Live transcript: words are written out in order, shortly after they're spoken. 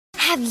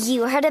Have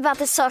you heard about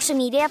the social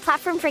media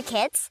platform for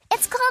kids?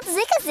 It's called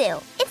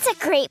Zigazoo. It's a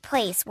great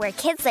place where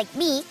kids like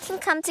me can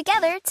come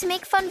together to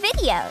make fun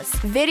videos.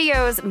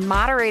 Videos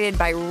moderated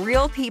by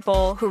real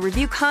people who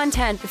review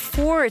content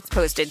before it's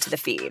posted to the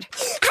feed.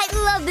 I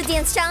love the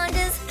dance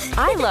challenges.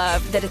 I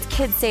love that it's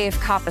kid-safe,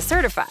 COPPA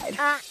certified.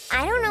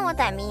 I don't know what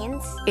that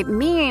means. It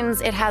means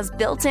it has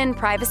built-in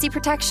privacy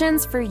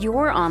protections for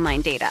your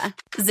online data.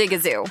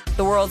 Zigazoo,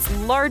 the world's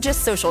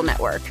largest social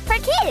network. For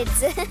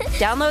kids.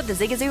 Download the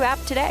Zigazoo app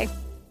today.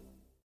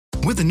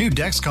 With the new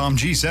Dexcom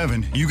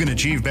G7, you can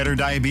achieve better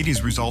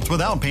diabetes results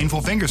without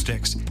painful finger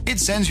sticks. It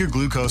sends your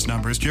glucose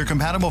numbers to your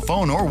compatible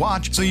phone or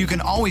watch so you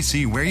can always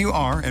see where you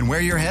are and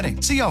where you're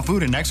heading. See how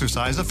food and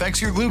exercise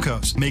affects your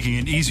glucose, making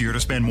it easier to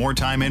spend more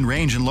time in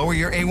range and lower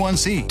your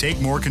A1C.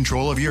 Take more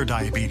control of your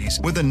diabetes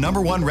with the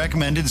 #1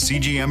 recommended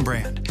CGM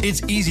brand.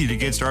 It's easy to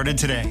get started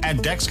today at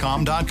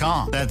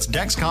Dexcom.com. That's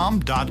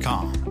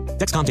Dexcom.com.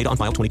 Dexcom data on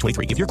file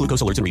 2023. If your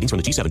glucose alerts and readings from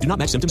the G7 do not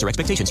match symptoms or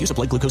expectations, use a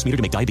blood glucose meter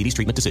to make diabetes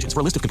treatment decisions.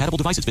 For a list of compatible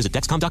devices, visit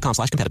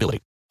Dexcom.com/compatibility.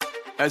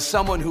 As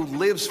someone who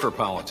lives for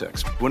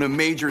politics, when a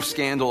major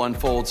scandal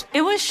unfolds,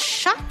 it was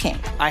shocking.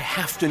 I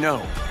have to know,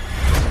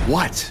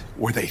 what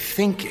were they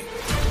thinking?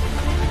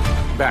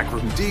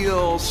 Backroom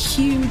deals,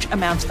 huge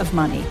amounts of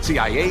money,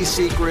 CIA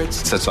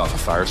secrets, sets off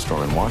a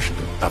firestorm in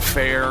Washington,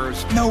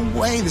 affairs. No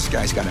way this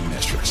guy's got a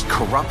mistress.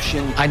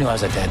 Corruption. I knew I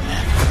was a dead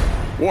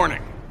man.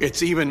 Warning,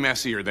 it's even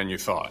messier than you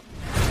thought.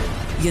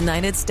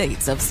 United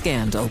States of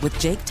Scandal with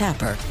Jake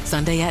Tapper,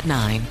 Sunday at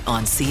 9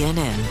 on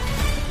CNN.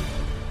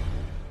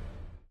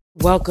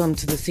 Welcome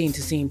to the Scene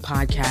to Scene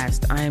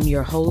podcast. I am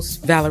your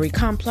host, Valerie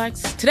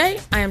Complex. Today,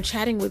 I am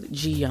chatting with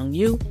Ji Young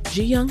Yoo.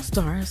 Ji Young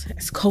stars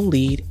as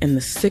co-lead in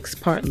the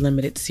 6-part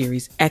limited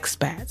series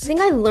Expats. I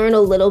think I learn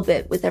a little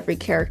bit with every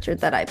character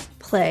that I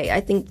play. I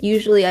think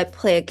usually I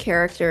play a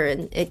character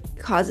and it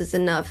causes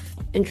enough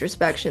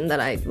introspection that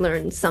I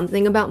learn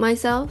something about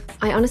myself.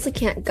 I honestly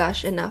can't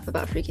gush enough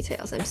about Freaky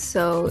Tales. I'm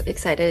so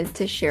excited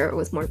to share it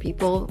with more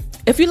people.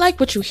 If you like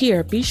what you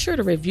hear, be sure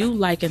to review,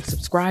 like, and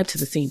subscribe to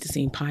the Scene to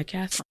Scene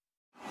podcast.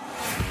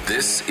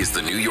 This is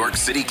the New York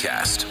City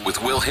Cast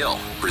with Will Hill,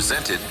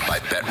 presented by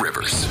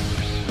BetRivers.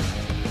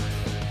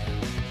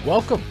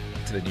 Welcome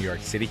to the New York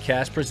City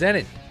Cast,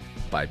 presented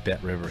by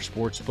BetRivers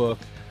Sportsbook.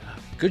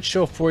 Good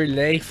show for you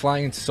today,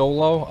 flying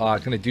solo.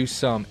 Going to do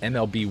some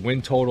MLB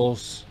win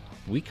totals.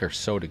 Week or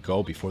so to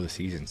go before the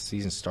season.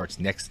 Season starts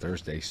next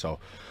Thursday, so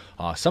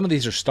some of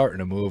these are starting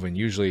to move, and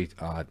usually,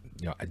 I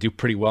do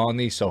pretty well on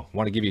these. So,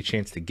 want to give you a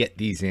chance to get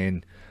these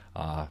in,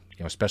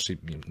 especially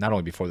not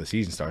only before the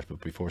season starts, but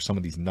before some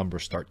of these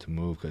numbers start to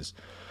move. Because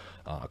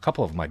a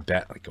couple of them I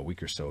bet like a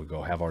week or so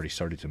ago have already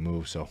started to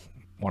move. So,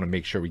 want to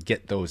make sure we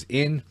get those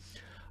in.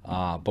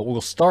 But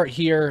we'll start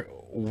here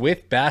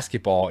with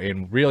basketball,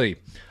 and really,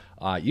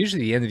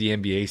 usually the end of the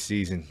NBA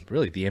season,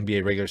 really the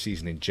NBA regular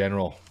season in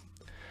general.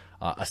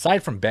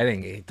 Aside from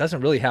betting, it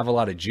doesn't really have a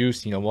lot of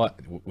juice. You know what?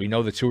 We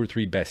know the 2 or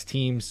 3 best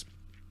teams.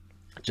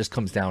 It just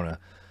comes down to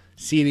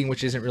seeding,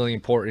 which isn't really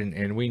important.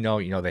 And we know,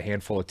 the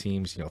handful of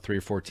teams, 3 or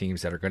 4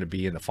 teams that are going to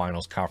be in the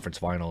finals, conference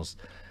finals.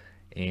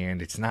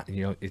 And it's not,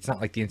 it's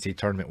not like the NCAA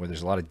tournament where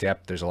there's a lot of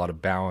depth, there's a lot of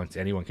balance.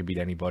 Anyone can beat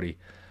anybody.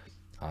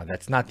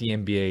 That's not the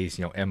NBA's,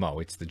 MO.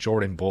 It's the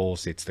Jordan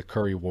Bulls. It's the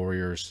Curry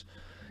Warriors.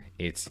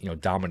 It's,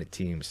 dominant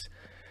teams.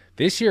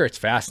 This year, it's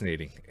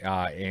fascinating,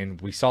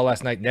 and we saw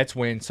last night Nets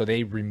win, so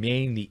they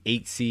remain the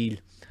 8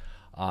 seed.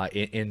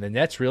 And the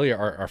Nets really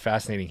are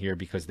fascinating here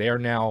because they are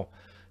now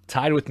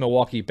tied with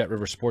Milwaukee,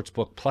 BetRivers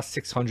Sportsbook, plus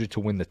 600 to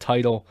win the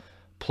title,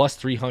 plus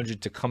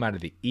 300 to come out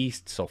of the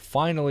East. So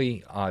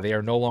finally, they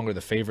are no longer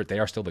the favorite. They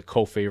are still the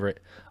co-favorite,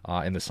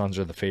 and the Suns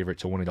are the favorite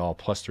to win it all,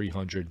 plus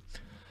 300.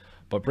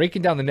 But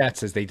breaking down the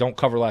Nets, as they don't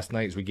cover last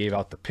night, as we gave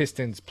out the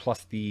Pistons,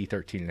 plus the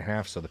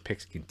 13.5, so the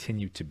picks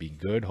continue to be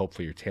good.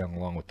 Hopefully you're tailing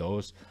along with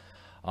those.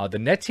 The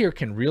Nets here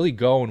can really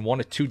go in one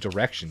of 2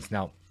 directions.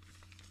 Now,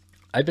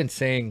 I've been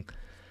saying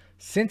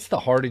since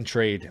the Harden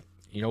trade,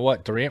 you know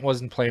what? Durant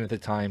wasn't playing at the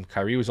time.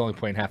 Kyrie was only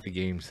playing half the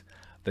games.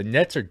 The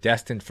Nets are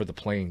destined for the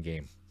play-in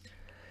game.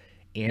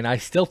 And I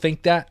still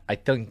think that. I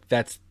think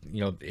that's,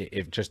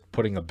 if just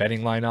putting a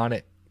betting line on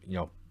it,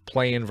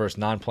 play-in versus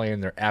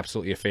non-play-in, they're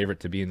absolutely a favorite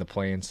to be in the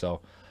play-in.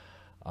 So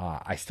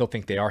I still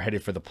think they are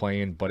headed for the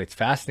play-in. But it's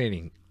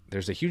fascinating.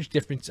 There's a huge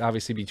difference,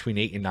 obviously, between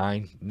 8 and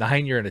 9.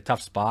 9, you're in a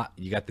tough spot.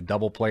 You got the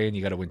double play-in.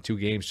 You got to win 2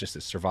 games just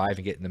to survive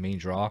and get in the main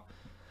draw.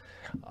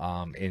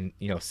 And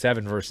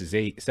 7 versus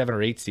 8, 7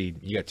 or 8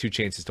 seed, you got 2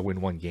 chances to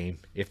win 1 game.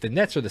 If the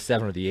Nets are the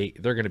 7 or the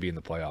 8, they're going to be in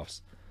the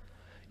playoffs.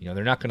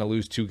 They're not going to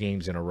lose 2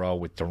 games in a row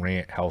with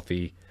Durant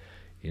healthy.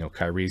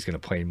 Kyrie's going to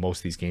play most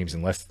of these games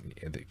unless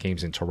the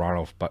game's in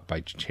Toronto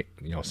by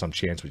some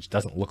chance, which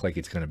doesn't look like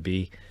it's going to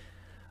be.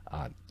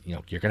 You're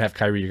going to have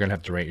Kyrie, you're going to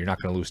have Durant. You're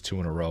not going to lose 2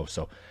 in a row.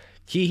 So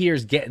key here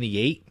is getting the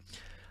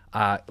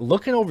 8.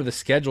 Looking over the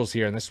schedules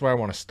here, and this is where I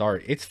want to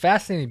start. It's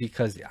fascinating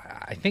because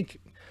I think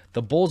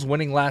the Bulls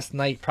winning last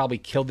night probably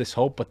killed this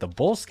hope, but the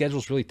Bulls' schedule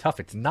is really tough.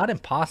 It's not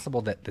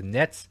impossible that the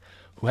Nets,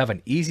 who have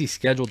an easy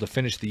schedule to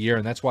finish the year,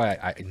 and that's why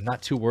I'm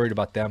not too worried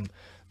about them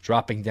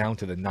dropping down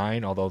to the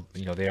 9, although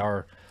they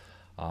are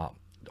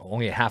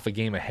Only a half a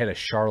game ahead of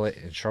Charlotte,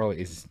 and Charlotte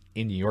is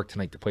in New York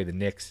tonight to play the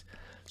Knicks.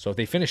 So if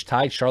they finish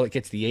tied, Charlotte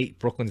gets the 8,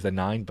 Brooklyn's the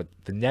 9, but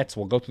the Nets,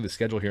 we'll go through the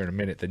schedule here in a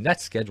minute. The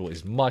Nets schedule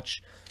is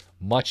much,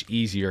 much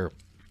easier.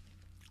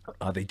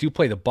 They do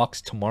play the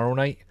Bucks tomorrow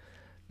night.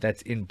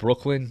 That's in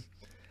Brooklyn.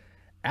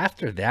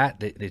 After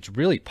that, it's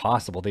really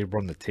possible they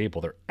run the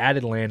table. They're at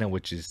Atlanta,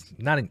 which is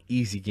not an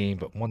easy game,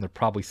 but one they're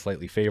probably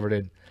slightly favored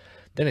in.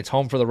 Then it's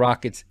home for the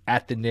Rockets,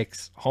 at the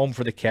Knicks, home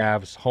for the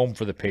Cavs, home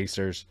for the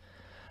Pacers.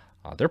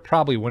 They're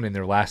probably winning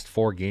their last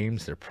 4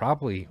 games. They're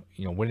probably,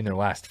 winning their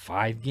last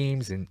 5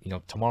 games. And,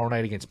 tomorrow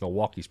night against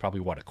Milwaukee is probably,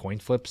 a coin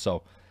flip.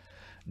 So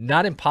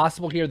not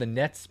impossible here. The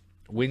Nets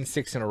win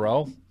 6 in a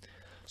row.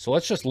 So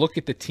let's just look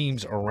at the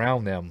teams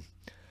around them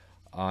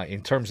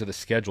in terms of the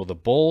schedule. The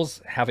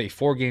Bulls have a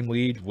 4-game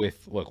lead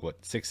with,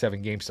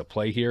 6-7 games to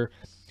play here.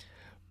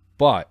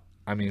 But,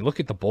 look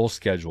at the Bulls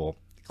schedule.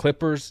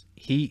 Clippers,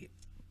 Heat,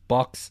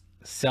 Bucks,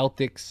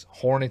 Celtics,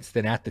 Hornets,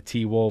 then at the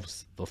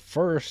T-Wolves. The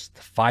first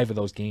 5 of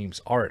those games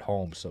are at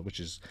home, which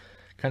is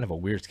kind of a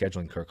weird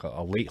scheduling, Kirk.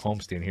 A late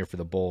homestand here for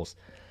the Bulls.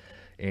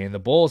 And the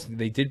Bulls,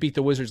 they did beat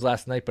the Wizards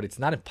last night, but it's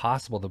not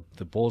impossible.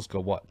 The Bulls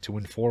go,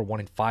 2-4,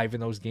 1-5 in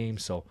those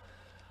games. So,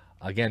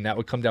 again, that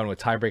would come down to a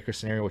tiebreaker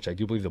scenario, which I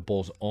do believe the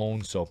Bulls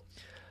own. So,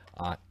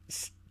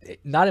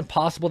 not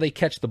impossible they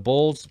catch the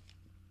Bulls.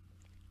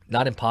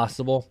 Not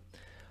impossible,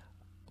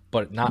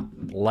 but not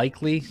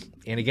likely.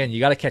 And again, you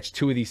got to catch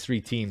 2 of these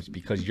 3 teams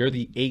because you're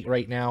the 8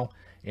 right now,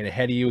 and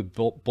ahead of you,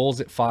 Bulls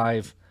at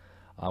 5,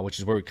 which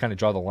is where we kind of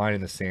draw the line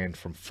in the sand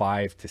from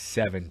 5 to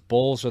 7.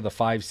 Bulls are the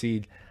 5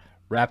 seed.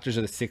 Raptors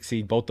are the 6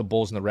 seed. Both the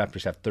Bulls and the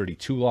Raptors have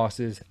 32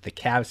 losses. The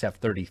Cavs have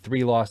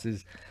 33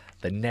 losses.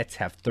 The Nets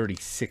have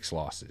 36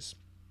 losses.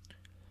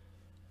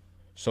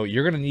 So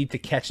you're going to need to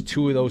catch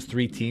 2 of those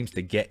 3 teams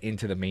to get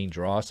into the main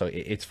draw. So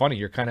it's funny.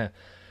 You're kind of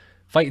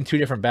fighting 2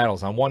 different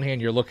battles. On one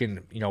hand, you're looking,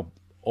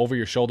 over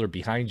your shoulder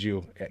behind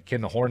you.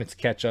 Can the Hornets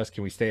catch us?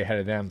 Can we stay ahead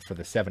of them for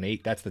the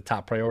 7-8? That's the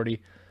top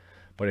priority.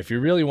 But if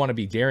you really want to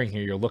be daring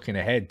here, you're looking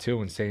ahead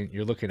too and saying,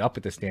 you're looking up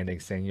at the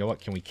standings saying,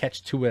 can we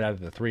catch 2 out of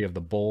the 3 of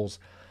the Bulls,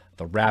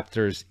 the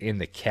Raptors, and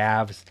the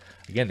Cavs?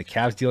 Again, the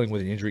Cavs dealing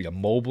with an injury to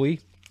Mobley,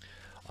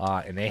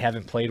 and they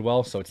haven't played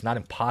well, so it's not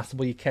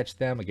impossible you catch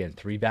them. Again,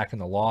 3 back in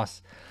the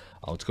loss.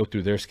 Let's go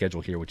through their schedule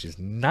here, which is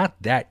not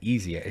that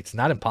easy. It's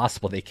not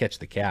impossible they catch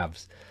the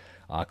Cavs.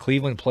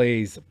 Cleveland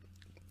plays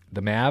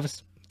the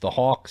Mavs, the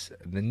Hawks,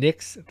 the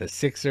Knicks, the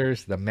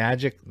Sixers, the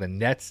Magic, the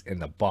Nets,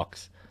 and the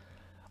Bucks.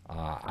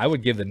 I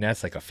would give the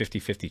Nets like a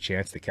 50-50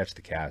 chance to catch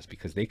the Cavs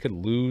because they could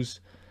lose.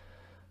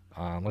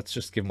 Let's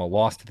just give them a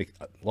loss to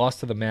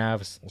the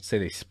Mavs. Let's say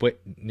they split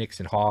Knicks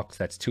and Hawks.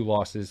 That's 2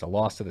 losses. A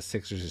loss to the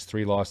Sixers is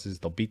 3 losses.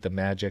 They'll beat the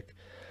Magic.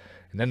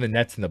 And then the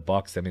Nets and the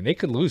Bucks. They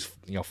could lose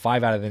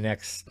 5 out of the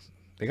next.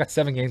 They got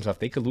 7 games left.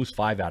 They could lose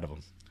 5 out of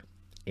them.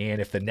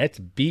 And if the Nets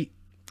beat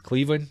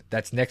Cleveland,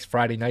 that's next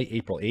Friday night,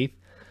 April 8th.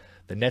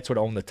 The Nets would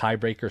own the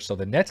tiebreaker, so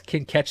the Nets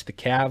can catch the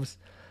Cavs.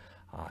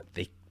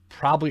 They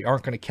probably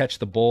aren't going to catch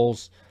the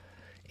Bulls.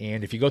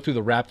 And if you go through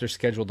the Raptors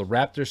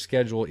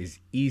schedule is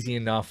easy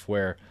enough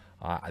where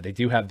they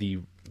do have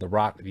the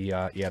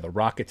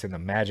Rockets and the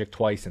Magic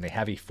twice, and they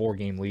have a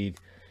 4-game lead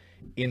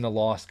in the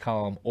loss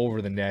column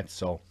over the Nets.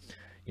 So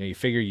you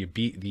figure you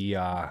beat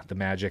the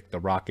Magic, the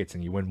Rockets,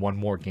 and you win 1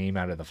 more game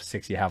out of the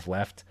 6 you have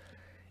left,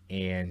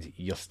 and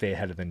you'll stay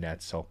ahead of the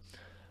Nets. So.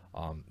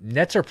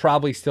 Nets are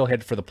probably still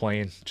headed for the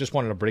play-in. Just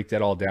wanted to break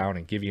that all down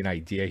and give you an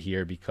idea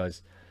here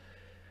because,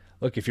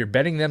 look, if you're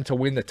betting them to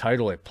win the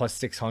title at plus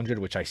 600,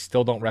 which I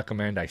still don't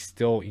recommend, I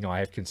still, I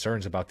have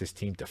concerns about this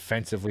team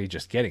defensively,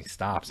 just getting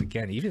stops.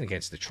 Again, even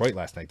against Detroit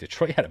last night,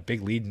 Detroit had a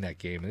big lead in that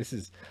game.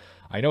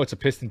 I know it's a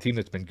Piston team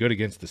that's been good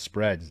against the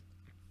spread,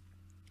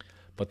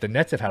 but the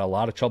Nets have had a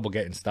lot of trouble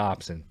getting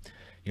stops. And,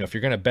 if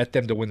you're going to bet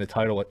them to win the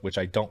title, which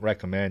I don't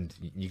recommend,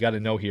 you got to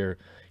know here,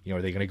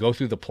 are they going to go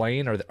through the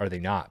play-in or are they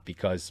not?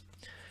 Because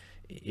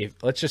if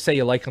let's just say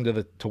you like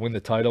them to win the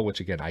title, which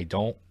again I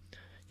don't,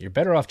 you're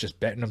better off just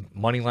betting them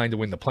money line to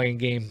win the play-in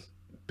game,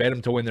 bet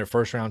them to win their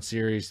first round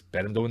series,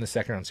 bet them to win the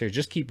second round series.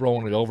 Just keep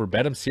rolling it over,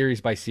 bet them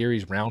series by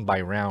series, round by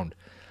round,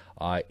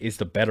 is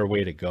the better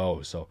way to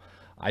go. So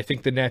I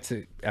think the Nets,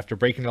 after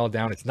breaking it all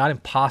down, it's not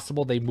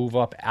impossible they move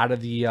up out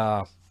of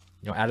the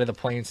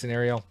play-in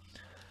scenario.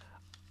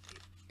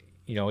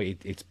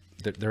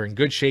 They're in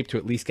good shape to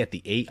at least get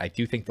the 8. I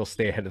do think they'll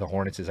stay ahead of the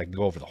Hornets as I can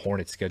go over the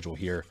Hornets schedule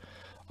here.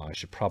 I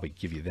should probably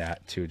give you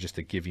that too, just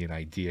to give you an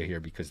idea here,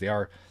 because they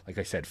are, like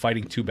I said,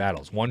 fighting 2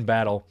 battles. One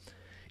battle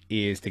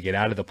is to get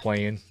out of the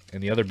play-in,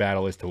 and the other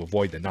battle is to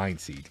avoid the 9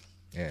 seed.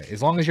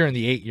 As long as you're in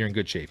the 8, you're in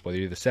good shape. Whether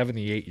you're the 7,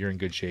 the 8, you're in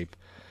good shape.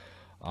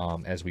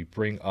 As we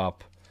bring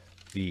up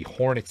the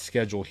Hornets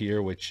schedule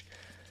here, which,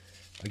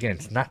 again,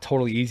 it's not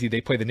totally easy.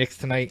 They play the Knicks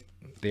tonight.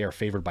 They are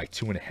favored by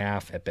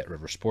 2.5 at Bet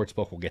River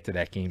Sportsbook. We'll get to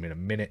that game in a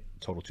minute.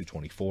 Total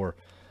 224.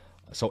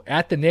 So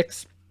at the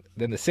Knicks,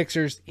 then the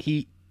Sixers,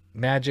 Heat,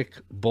 Magic,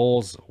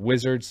 Bulls,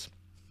 Wizards.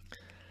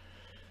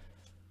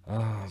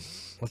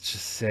 Let's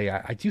just say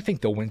I do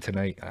think they'll win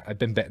tonight. I've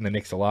been betting the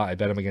Knicks a lot. I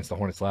bet them against the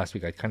Hornets last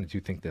week. I kind of do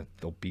think that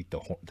they'll beat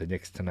the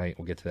Knicks tonight.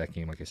 We'll get to that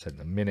game, like I said,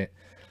 in a minute.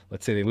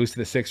 Let's say they lose to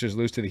the Sixers,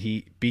 lose to the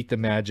Heat, beat the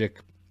Magic.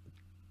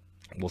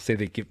 We'll say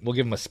we'll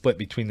give them a split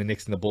between the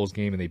Knicks and the Bulls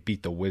game, and they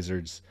beat the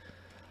Wizards.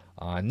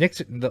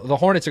 The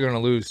Hornets are going to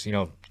lose,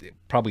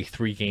 probably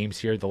 3 games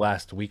here the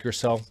last week or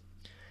so.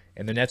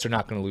 And the Nets are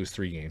not going to lose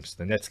 3 games.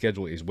 The Nets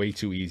schedule is way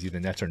too easy. The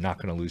Nets are not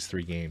going to lose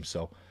 3 games.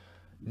 So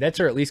Nets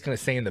are at least going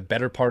to stay in the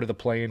better part of the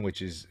play-in,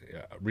 which is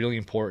really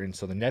important.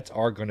 So the Nets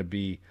are going to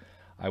be,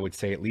 I would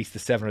say, at least the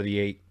 7 or the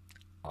 8.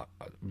 A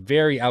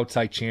very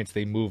outside chance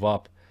they move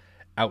up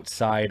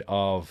outside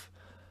of,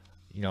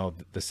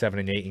 the 7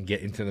 and 8 and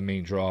get into the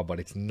main draw, but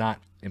it's not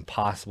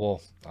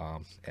impossible.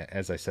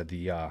 As I said,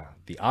 the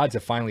odds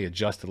have finally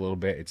adjusted a little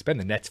bit. It's been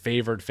the Nets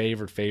favored.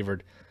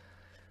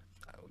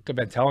 I've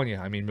been telling you,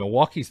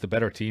 Milwaukee's the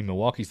better team.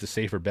 Milwaukee's the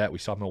safer bet. We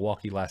saw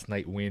Milwaukee last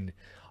night win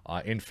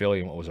in Philly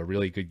in what was a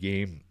really good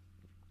game.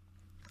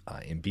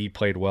 Embiid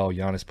played well.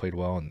 Giannis played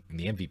well. And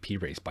the MVP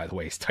race, by the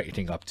way, is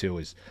tightening up too.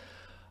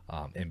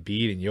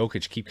 Embiid and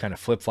Jokic keep kind of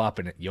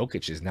flip-flopping.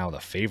 Jokic is now the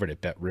favorite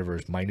at Bet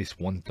Rivers, minus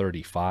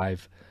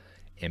 135.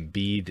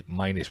 Embiid,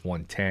 minus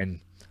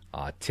 110.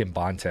 Tim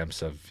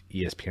Bontemps of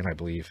ESPN, I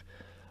believe,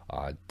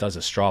 does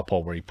a straw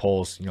poll where he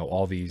polls,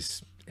 all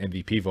these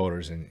MVP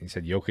voters, and he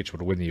said Jokic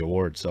would win the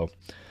award. So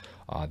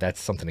that's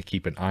something to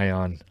keep an eye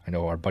on. I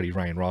know our buddy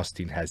Ryan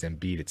Rothstein has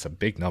Embiid. It's some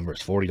big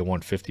numbers,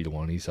 40-1,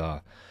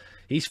 50-1.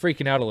 He's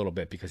freaking out a little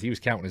bit because he was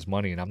counting his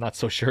money, and I'm not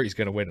so sure he's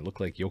going to win. It looked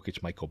like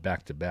Jokic might go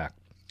back-to-back.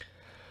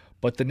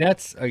 But the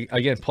Nets,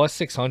 again, plus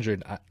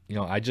 600,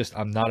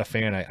 I'm not a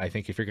fan. I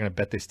think if you're going to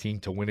bet this team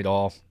to win it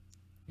all,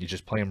 you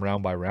just play them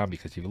round by round,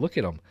 because if you look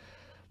at them,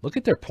 look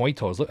at their point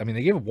totals. Look,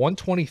 they gave up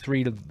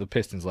 123 to the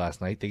Pistons last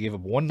night. They gave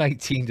up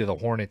 119 to the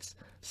Hornets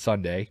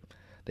Sunday.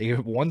 They gave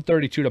up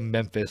 132 to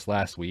Memphis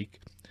last week.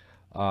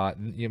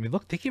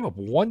 Look, they gave up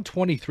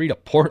 123 to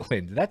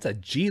Portland. That's a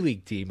G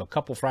League team a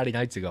couple Friday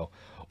nights ago.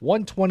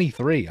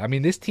 123.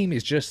 This team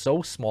is just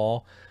so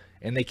small,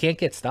 and they can't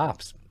get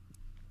stops.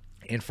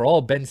 And for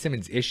all Ben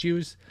Simmons'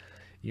 issues,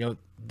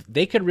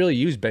 they could really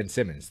use Ben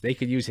Simmons. They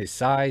could use his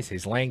size,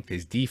 his length,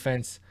 his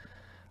defense.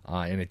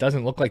 And it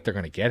doesn't look like they're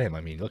going to get him.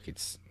 Look,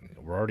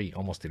 we're already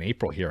almost in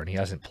April here, and he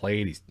hasn't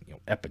played. He's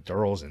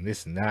epidurals and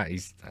this and that.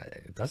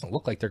 It doesn't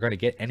look like they're going to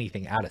get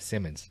anything out of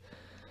Simmons.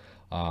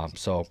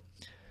 So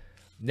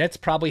Nets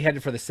probably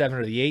headed for the 7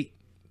 or the 8.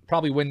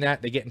 Probably win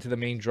that. They get into the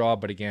main draw.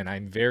 But again,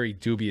 I'm very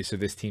dubious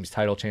of this team's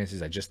title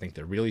chances. I just think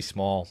they're really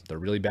small. They're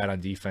really bad on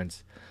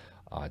defense.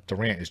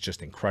 Durant is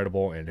just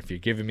incredible. And if you're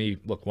giving me,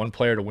 one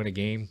player to win a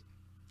game,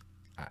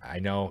 I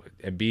know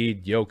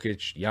Embiid,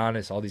 Jokic,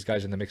 Giannis, all these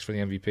guys in the mix for the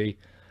MVP.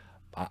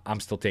 I'm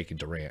still taking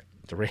Durant.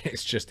 Durant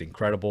is just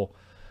incredible.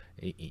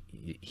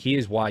 He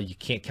is why you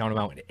can't count him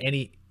out in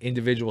any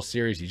individual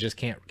series. You just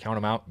can't count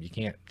him out. You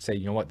can't say,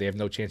 they have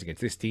no chance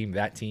against this team,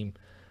 that team.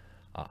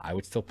 I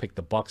would still pick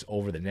the Bucks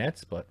over the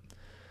Nets. But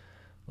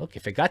look,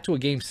 if it got to a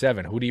Game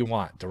 7, who do you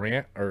want,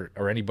 Durant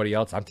or anybody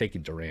else? I'm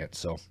taking Durant.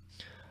 So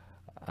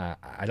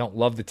I don't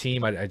love the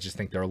team. I just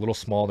think they're a little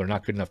small. They're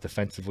not good enough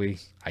defensively.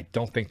 I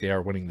don't think they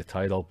are winning the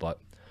title, but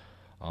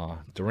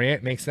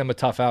Durant makes them a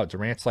tough out.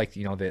 Durant's like,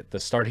 the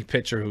starting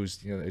pitcher who's,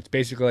 it's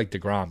basically like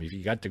DeGrom. If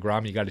you got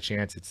DeGrom, you got a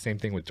chance. It's the same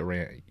thing with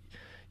Durant.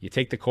 You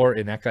take the court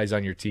and that guy's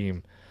on your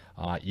team,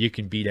 you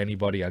can beat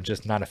anybody. I'm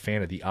just not a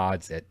fan of the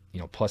odds at,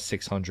 plus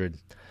 600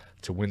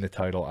 to win the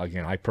title.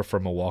 Again, I prefer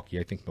Milwaukee.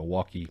 I think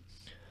Milwaukee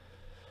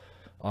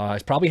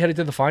is probably headed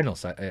to the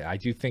finals. I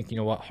do think,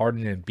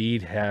 Harden and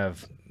Embiid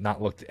have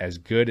not looked as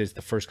good as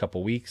the first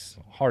couple weeks.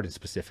 Harden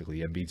specifically.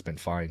 Embiid's been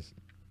fine.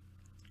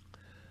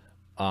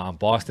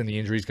 Boston, the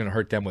injury is going to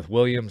hurt them with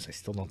Williams. I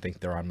still don't think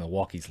they're on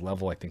Milwaukee's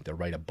level. I think they're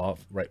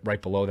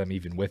right below them,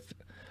 even with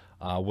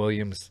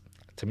Williams.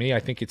 To me, I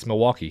think it's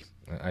Milwaukee.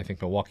 I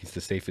think Milwaukee's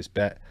the safest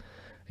bet.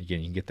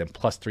 Again, you can get them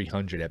plus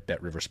 300 at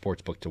Bet River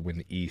Sportsbook to win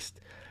the East.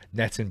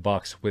 Nets and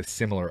Bucks with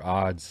similar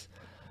odds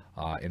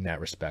in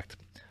that respect.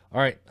 All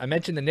right, I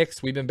mentioned the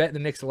Knicks. We've been betting the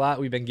Knicks a lot.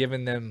 We've been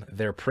giving them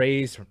their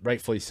praise,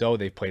 rightfully so.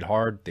 They've played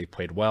hard. They've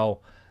played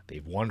well.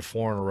 They've won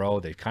 4 in a row.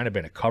 They've kind of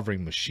been a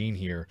covering machine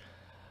here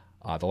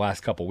the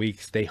last couple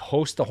weeks. They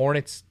host the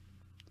Hornets.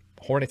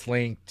 Hornets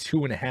laying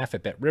 2.5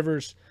 at Bet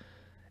Rivers.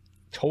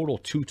 Total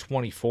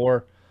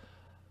 224.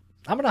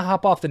 I'm going to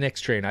hop off the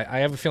Knicks train. I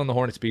have a feeling the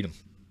Hornets beat them.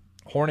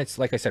 Hornets,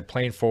 like I said,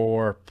 playing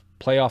for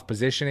playoff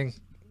positioning.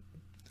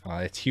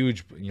 It's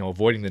huge,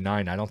 avoiding the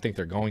 9. I don't think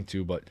they're going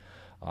to, but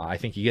I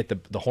think you get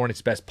the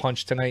Hornets' best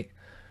punch tonight.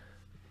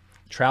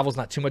 Travel's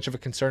not too much of a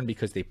concern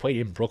because they played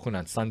in Brooklyn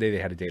on Sunday. They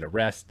had a day to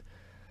rest.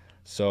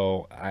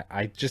 So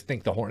I just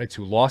think the Hornets,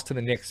 who lost to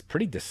the Knicks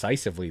pretty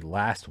decisively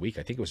last week,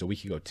 I think it was a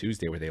week ago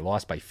Tuesday, where they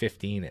lost by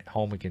 15 at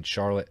home against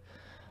Charlotte.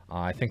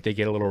 I think they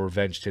get a little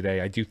revenge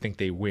today. I do think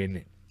they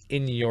win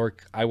in New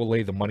York. I will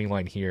lay the money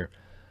line here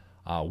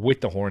with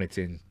the Hornets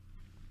in.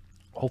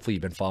 Hopefully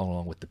you've been following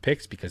along with the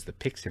picks, because the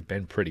picks have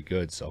been pretty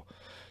good. So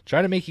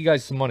trying to make you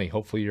guys some money.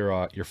 Hopefully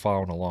you're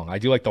following along. I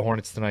do like the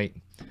Hornets tonight,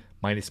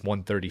 minus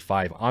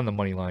 135 on the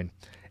money line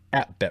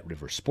at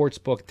BetRivers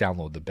Sportsbook.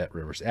 Download the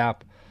BetRivers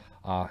app.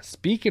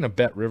 Speaking of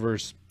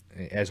BetRivers,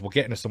 as we'll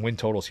get into some win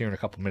totals here in a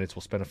couple minutes,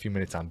 we'll spend a few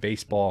minutes on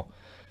baseball,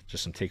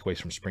 just some takeaways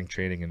from spring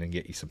training, and then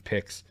get you some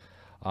picks.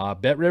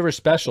 BetRivers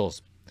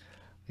specials.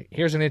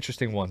 Here's an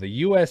interesting one. The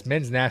U.S.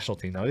 men's national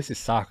team, now this is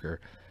soccer,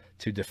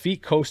 to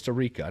defeat Costa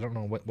Rica. I don't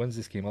know, when's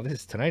this game? Oh, this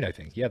is tonight, I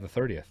think. Yeah, the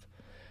 30th.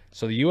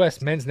 So the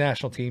U.S. men's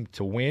national team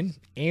to win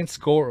and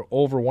score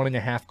over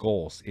 1.5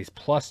 goals is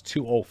plus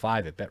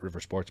 205 at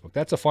BetRivers Sportsbook.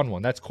 That's a fun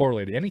one. That's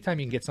correlated. Anytime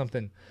you can get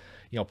something,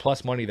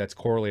 plus money that's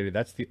correlated,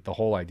 that's the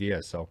whole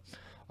idea. So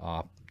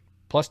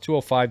plus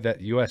 205 that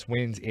U.S.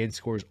 wins and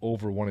scores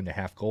over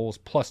 1.5 goals,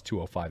 plus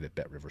 205 at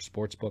BetRivers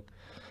Sportsbook.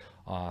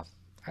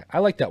 I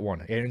like that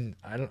one. And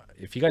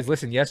if you guys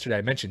listened yesterday,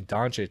 I mentioned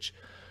Doncic,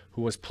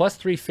 who was plus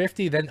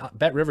 350. Then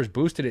BetRivers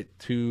boosted it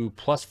to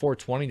plus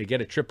 420 to get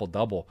a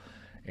triple-double.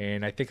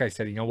 And I think I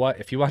said, you know what?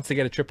 If he wants to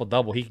get a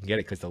triple-double, he can get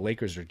it because the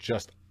Lakers are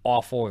just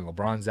awful and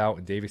LeBron's out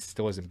and Davis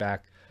still isn't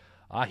back.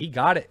 He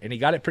got it, and he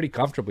got it pretty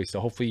comfortably. So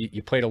hopefully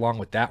you played along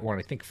with that one.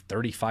 I think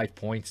 35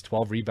 points,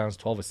 12 rebounds,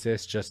 12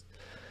 assists. Just,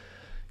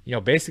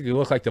 basically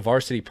looked like the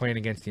varsity playing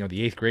against, the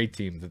 8th grade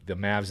team, the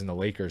Mavs and the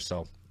Lakers.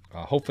 So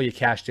hopefully you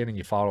cashed in and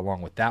you followed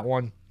along with that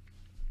one.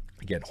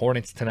 Again,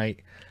 Hornets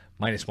tonight,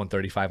 minus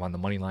 135 on the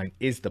money line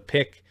is the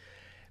pick.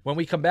 When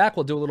we come back,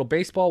 we'll do a little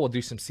baseball. We'll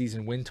do some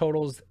season win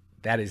totals.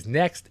 That is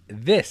next.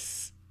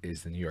 This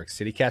is the New York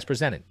City Cast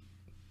presented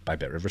by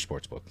BetRivers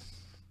Sportsbook.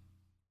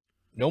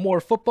 No more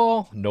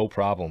football? No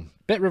problem.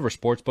 BetRivers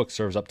Sportsbook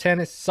serves up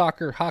tennis,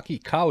 soccer, hockey,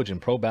 college, and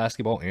pro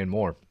basketball, and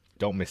more.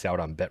 Don't miss out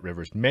on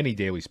BetRivers' many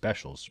daily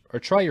specials, or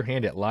try your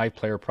hand at live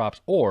player props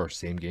or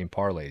same-game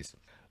parlays.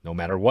 No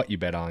matter what you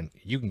bet on,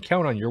 you can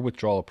count on your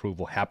withdrawal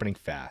approval happening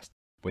fast,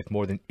 with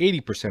more than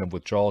 80% of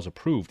withdrawals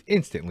approved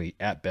instantly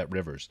at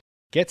BetRivers.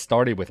 Get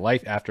started with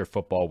life after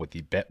football with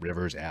the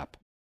BetRivers app.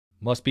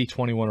 Must be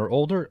 21 or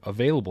older,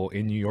 available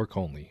in New York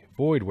only.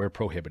 Void where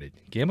prohibited.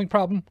 Gambling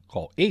problem?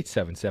 Call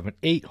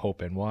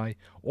 877-8-HOPE-NY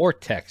or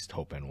text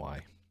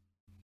HOPE-NY.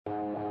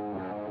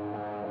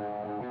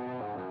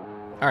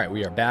 All right,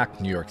 we are back.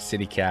 New York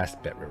City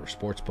Cast, BetRivers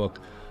Sportsbook.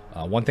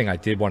 One thing I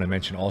did want to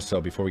mention also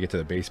before we get to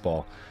the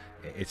baseball,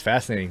 it's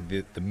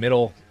fascinating. The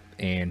middle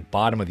and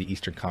bottom of the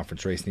Eastern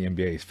Conference race in the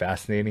NBA is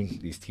fascinating.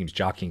 These teams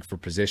jockeying for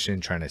position,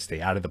 trying to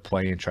stay out of the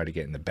play-in, try to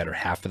get in the better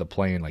half of the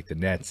play-in like the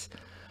Nets.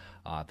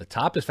 The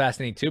top is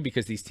fascinating too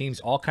because these teams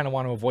all kind of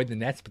want to avoid the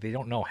Nets, but they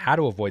don't know how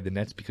to avoid the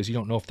Nets because you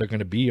don't know if they're going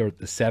to be or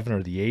the 7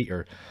 or the 8,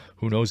 or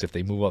who knows if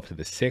they move up to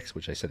the 6,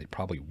 which I said they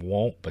probably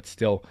won't. But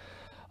still,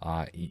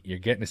 you're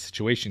getting a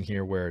situation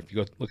here where if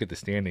you go look at the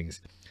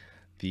standings,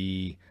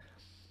 the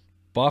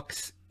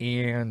Bucks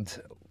and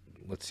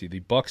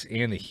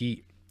the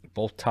Heat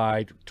both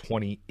tied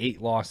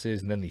 28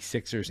 losses, and then the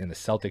Sixers and the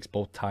Celtics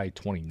both tied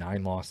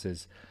 29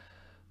 losses.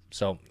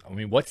 So, I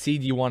mean, what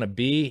seed do you want to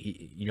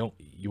be?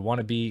 You want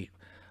to be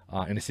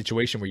in a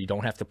situation where you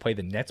don't have to play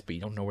the Nets, but you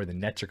don't know where the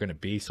Nets are going to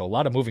be. So, a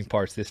lot of moving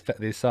parts.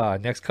 This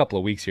next couple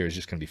of weeks here is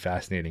just going to be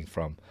fascinating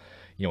from,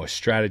 a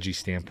strategy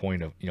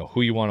standpoint of,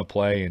 who you want to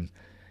play and,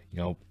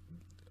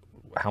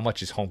 how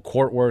much is home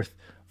court worth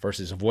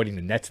versus avoiding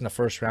the Nets in the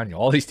first round.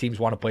 All these teams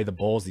want to play the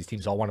Bulls. These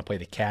teams all want to play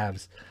the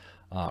Cavs.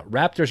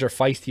 Raptors are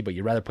feisty, but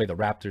you'd rather play the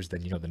Raptors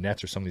than, the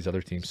Nets or some of these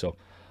other teams. So,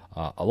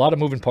 a lot of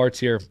moving parts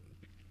here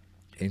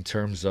in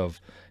terms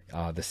of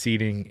the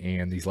seeding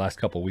and these last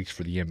couple of weeks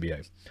for the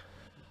NBA.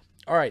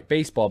 All right,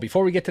 baseball.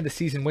 Before we get to the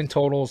season win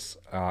totals,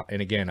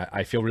 and again,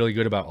 I feel really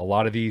good about a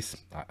lot of these.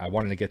 I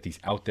wanted to get these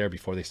out there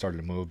before they started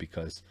to move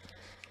because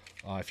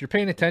if you're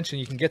paying attention,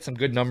 you can get some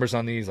good numbers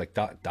on these. Like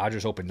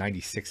Dodgers opened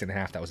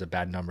 96.5. That was a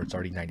bad number. It's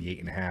already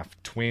 98.5.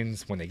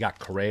 Twins, when they got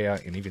Correa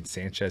and even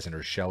Sanchez and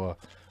Urshela,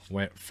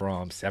 went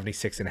from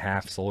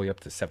 76.5 slowly up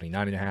to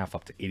 79.5,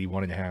 up to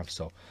 81.5.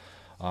 So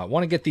I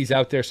want to get these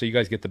out there so you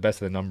guys get the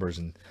best of the numbers.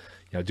 And,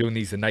 doing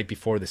these the night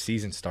before the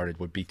season started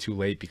would be too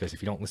late because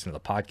if you don't listen to the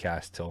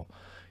podcast till,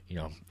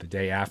 the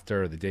day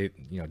after, or the day,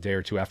 day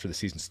or two after the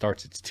season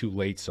starts, it's too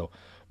late. So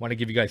I want to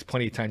give you guys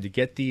plenty of time to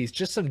get these.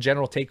 Just some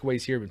general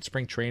takeaways here in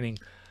spring training.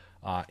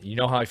 You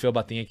know how I feel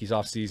about the Yankees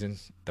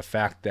offseason. The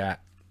fact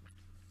that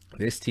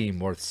this team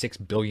worth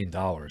 $6 billion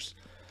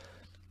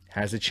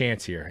has a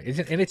chance here.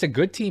 And it's a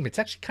good team. It's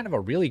actually kind of a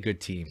really good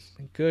team.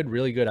 Good,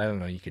 really good. I don't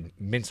know. You can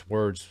mince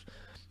words.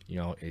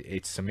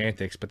 It's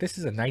semantics, but this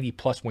is a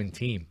 90-plus win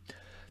team.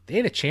 They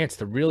had a chance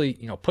to really,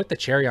 put the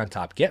cherry on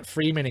top, get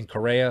Freeman and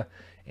Correa,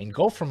 and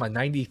go from a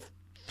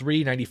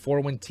 93,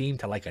 94 win team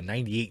to like a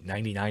 98,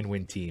 99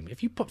 win team.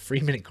 If you put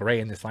Freeman and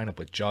Correa in this lineup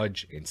with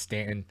Judge and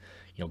Stanton,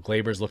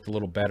 Gleyber's looked a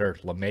little better,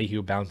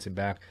 LeMahieu bouncing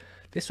back,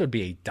 this would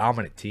be a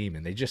dominant team.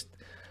 And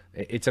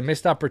it's a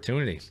missed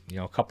opportunity.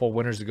 A couple of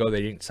winters ago,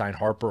 they didn't sign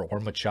Harper or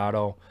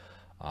Machado.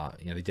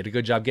 They did a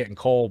good job getting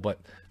Cole, but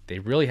they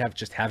really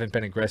haven't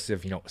been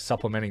aggressive,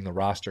 supplementing the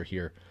roster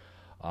here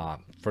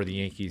for the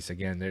Yankees.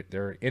 Again,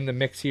 they're in the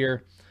mix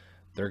here.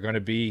 They're going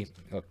to be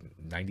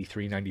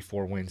 93,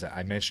 94 wins.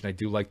 I mentioned I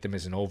do like them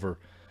as an over,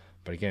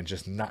 but again,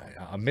 just not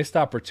a missed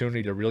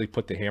opportunity to really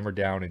put the hammer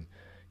down and,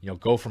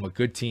 go from a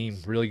good team,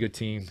 really good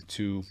team,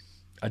 to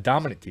a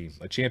dominant team,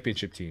 a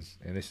championship team.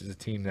 And this is a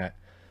team that,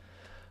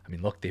 I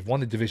mean, look, they've won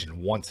the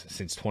division once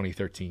since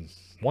 2013.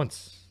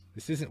 Once.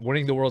 This isn't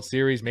winning the World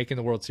Series, making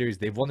the World Series.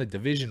 They've won the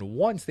division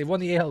once. They've won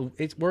the AL.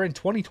 We're in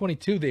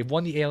 2022. They've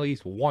won the AL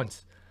East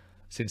once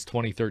since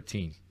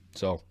 2013.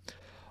 So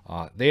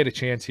they had a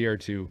chance here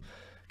to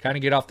kind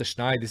of get off the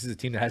schneid. This is a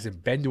team that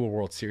hasn't been to a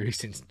World Series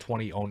since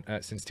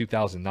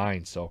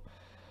 2009. So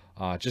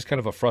just kind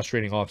of a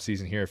frustrating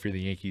offseason here for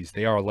the Yankees.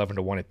 They are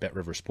 11-1 at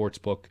BetRivers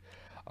Sportsbook.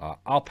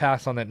 I'll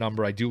pass on that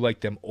number. I do like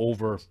them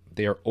over.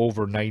 They are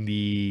over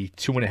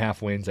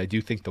 92.5 wins. I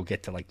do think they'll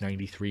get to like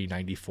 93,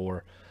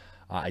 94.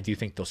 I do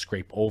think they'll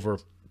scrape over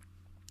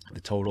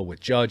the total with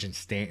Judge and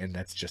Stanton.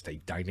 That's just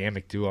a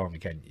dynamic duo. And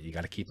again, you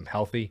got to keep them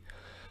healthy.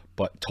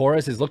 But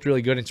Torres has looked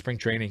really good in spring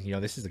training. You know,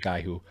 this is a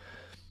guy who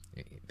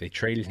they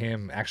traded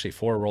him actually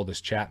for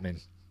Aroldis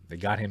Chapman. They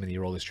got him in the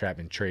Aroldis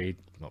Chapman trade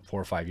about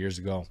 4 or 5 years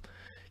ago.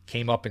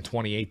 Came up in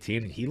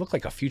 2018, and he looked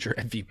like a future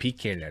MVP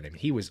candidate. I mean,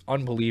 he was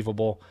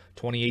unbelievable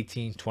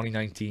 2018,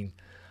 2019,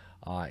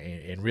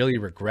 and really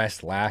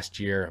regressed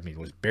last year. I mean,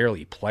 was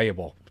barely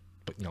playable.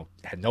 But, you know,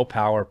 had no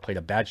power, played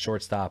a bad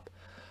shortstop.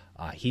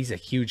 He's a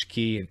huge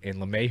key.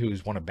 And LeMay,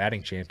 who's won a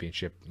batting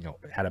championship, you know,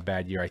 had a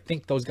bad year. I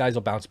think those guys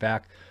will bounce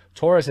back.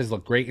 Torres has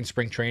looked great in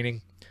spring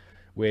training,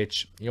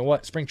 which, you know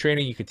what, spring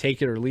training, you could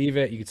take it or leave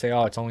it. You could say,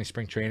 oh, it's only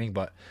spring training.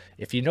 But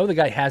if you know the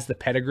guy has the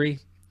pedigree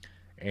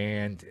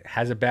and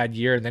has a bad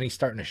year, and then he's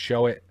starting to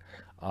show it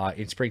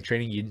in spring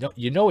training,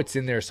 you know it's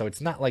in there. So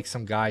it's not like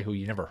some guy who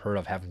you never heard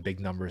of having big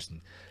numbers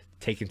and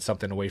taking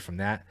something away from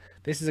that.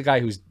 This is a guy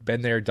who's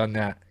been there, done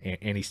that,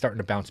 and he's starting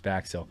to bounce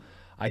back. So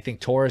I think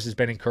Torres has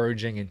been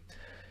encouraging. And,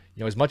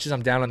 you know, as much as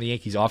I'm down on the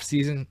Yankees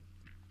offseason,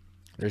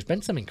 there's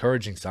been some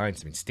encouraging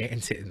signs. I mean,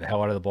 Stanton's hitting the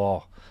hell out of the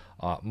ball.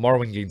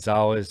 Marwin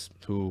Gonzalez,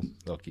 who,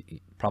 look,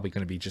 probably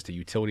going to be just a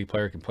utility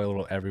player, can play a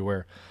little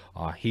everywhere.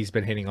 He's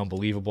been hitting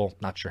unbelievable.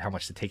 Not sure how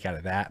much to take out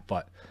of that.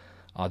 But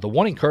the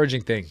one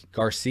encouraging thing,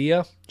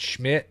 Garcia,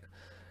 Schmidt,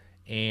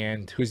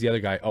 and who's the other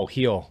guy? Oh,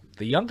 Heel.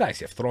 The young guys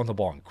have thrown the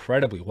ball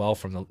incredibly well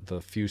from the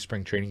few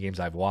spring training games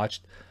I've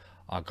watched.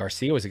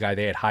 Garcia was a guy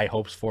they had high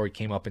hopes for. He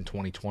came up in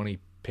 2020,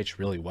 pitched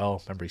really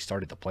well. Remember, he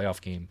started the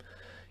playoff game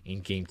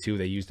in Game 2.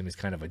 They used him as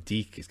kind of a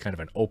deke, as kind of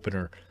an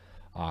opener.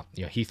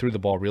 You know, he threw the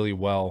ball really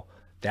well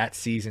that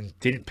season.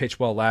 Didn't pitch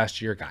well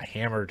last year. Got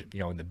hammered, you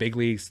know, in the big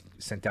leagues.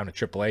 Sent down to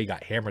AAA.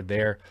 Got hammered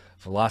there.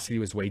 Velocity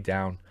was way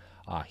down.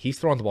 He's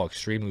throwing the ball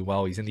extremely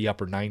well. He's in the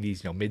upper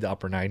 90s, you know, mid to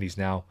upper 90s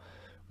now,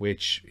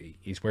 which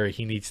is where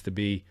he needs to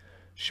be.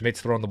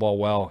 Schmidt's throwing the ball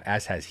well,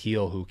 as has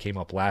Heel, who came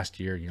up last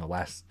year, you know,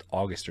 last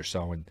August or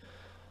so, and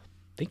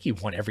I think he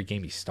won every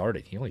game he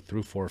started. He only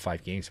threw 4 or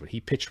 5 games, but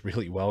he pitched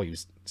really well. He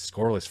was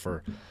scoreless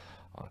for,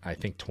 I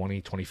think,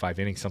 20, 25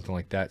 innings, something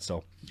like that.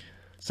 So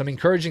some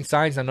encouraging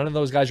signs. Now, none of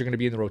those guys are going to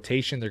be in the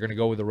rotation. They're going to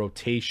go with the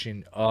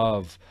rotation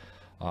of,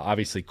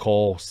 obviously,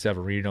 Cole,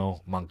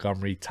 Severino,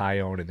 Montgomery,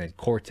 Tyone, and then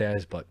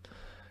Cortez. But,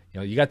 you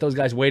know, you got those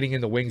guys waiting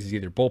in the wings as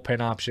either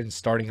bullpen options,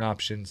 starting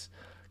options.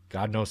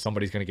 God knows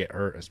somebody's going to get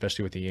hurt,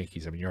 especially with the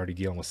Yankees. I mean, you're already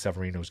dealing with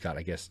Severino, who's got,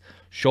 I guess,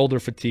 shoulder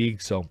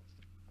fatigue. So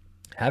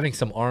having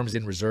some arms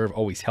in reserve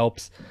always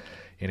helps.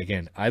 And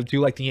again, I do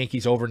like the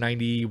Yankees over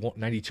 90,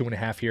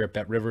 92.5 here at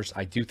BetRivers.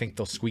 I do think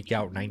they'll squeak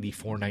out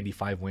 94,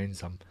 95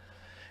 wins. I'm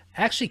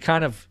actually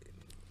kind of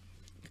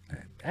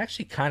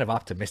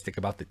optimistic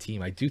about the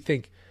team. I do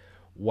think,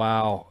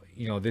 while,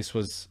 you know, this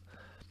was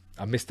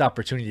a missed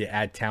opportunity to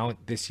add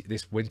talent this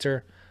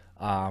winter,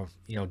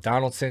 you know,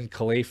 Donaldson,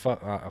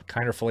 Kiner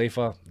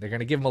Falefa, they're going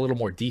to give them a little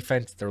more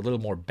defense. They're a little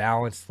more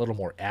balanced, a little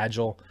more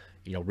agile.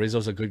 You know,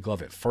 Rizzo's a good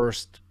glove at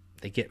first.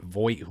 They get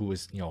Voit, who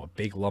is, you know, a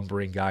big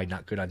lumbering guy,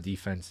 not good on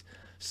defense,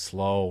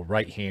 slow,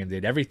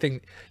 right-handed,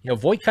 everything. You know,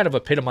 Voit kind of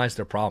epitomized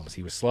their problems.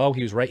 He was slow,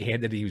 he was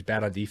right-handed, he was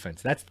bad on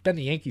defense. That's been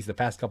the Yankees the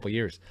past couple of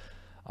years.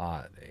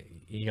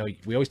 You know,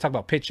 we always talk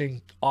about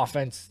pitching,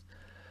 offense,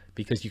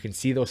 because you can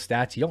see those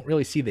stats. You don't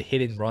really see the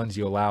hidden runs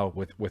you allow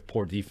with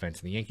poor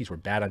defense. And the Yankees were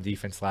bad on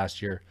defense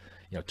last year.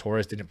 You know,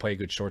 Torres didn't play a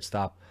good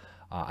shortstop.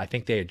 I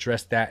think they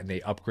addressed that and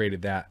they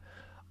upgraded that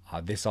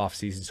this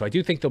offseason. So I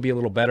do think they'll be a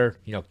little better.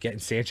 You know, getting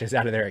Sanchez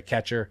out of there at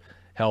catcher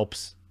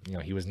helps. You know,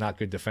 he was not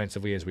good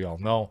defensively, as we all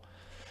know.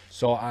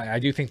 So I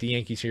do think the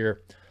Yankees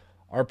here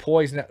are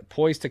poised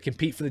to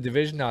compete for the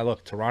division. Now,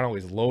 look, Toronto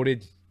is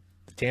loaded.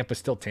 Tampa's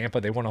still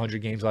Tampa. They won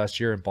 100 games last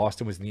year, and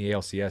Boston was in the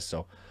ALCS.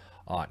 So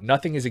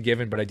nothing is a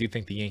given, but I do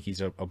think the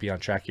Yankees will be on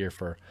track here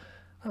for,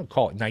 I'll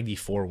call it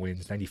 94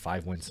 wins,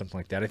 95 wins, something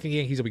like that. I think the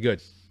Yankees will be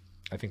good.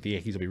 I think the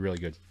Yankees will be really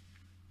good.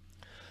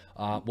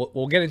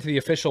 We'll get into the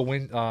official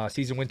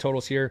season win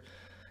totals here.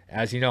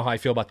 As you know how I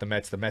feel about the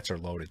Mets. The Mets are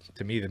loaded.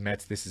 To me, the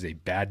Mets, this is a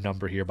bad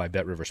number here by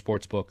BetRivers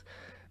Sportsbook.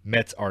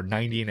 Mets are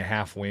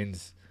 90.5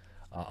 wins,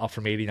 up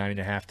from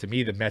 89.5. To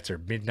me, the Mets are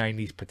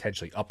mid-90s,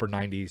 potentially upper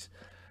 90s.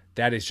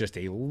 That is just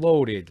a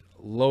loaded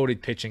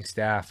pitching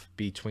staff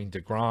between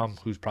DeGrom,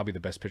 who's probably the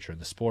best pitcher in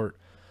the sport,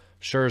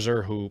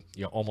 Scherzer, who,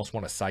 you know, almost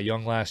won a Cy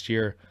Young last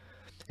year,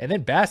 and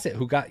then Bassett,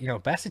 who got, you know,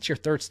 Bassett's your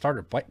third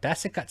starter.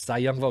 Bassett got Cy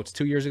Young votes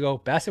 2 years ago.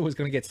 Bassett was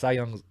going to get Cy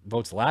Young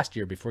votes last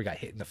year before he got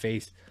hit in the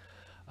face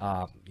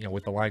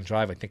with the line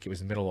drive. I think it was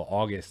the middle of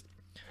August.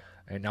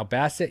 And now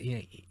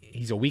Bassitt,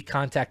 he's a weak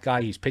contact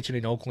guy. He's pitching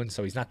in Oakland,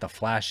 so he's not the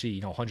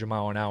flashy, 100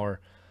 mile an hour,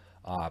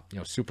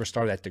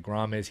 superstar that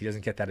DeGrom is. He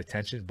doesn't get that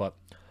attention, but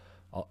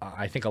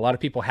I think a lot of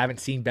people haven't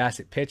seen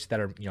Bassitt pitch that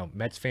are,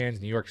 Mets fans,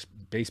 New York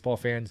baseball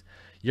fans.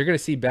 You're going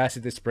to see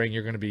Bassitt this spring.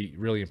 You're going to be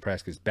really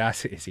impressed because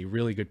Bassitt is a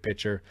really good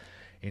pitcher.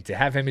 And to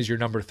have him as your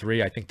number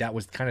 3, I think that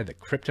was kind of the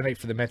kryptonite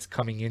for the Mets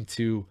coming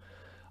into,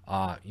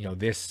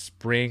 this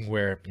spring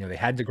where, they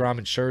had DeGrom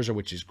and Scherzer,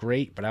 which is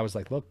great. But I was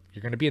like, look,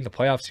 you're going to be in the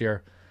playoffs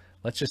here.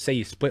 Let's just say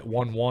you split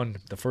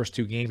 1-1 the first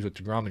 2 games with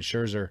DeGrom and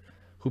Scherzer.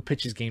 Who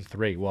pitches game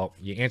 3? Well,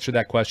 you answered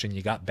that question.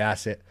 You got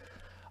Bassitt.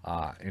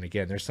 And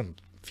again, there's some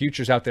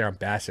futures out there on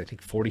Bassitt. I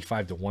think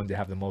 45-1 to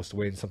have the most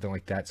wins, something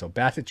like that. So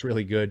Bassitt's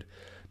really good.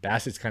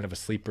 Bassitt's kind of a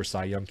sleeper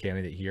Cy Young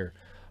candidate here.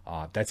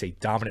 That's a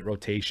dominant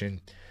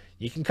rotation.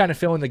 You can kind of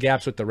fill in the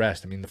gaps with the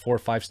rest. I mean, the 4 or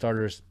 5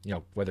 starters,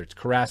 whether it's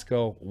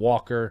Carrasco,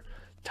 Walker,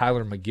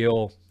 Tyler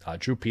McGill,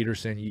 Drew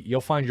Peterson,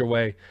 you'll find your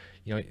way.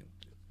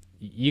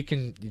 You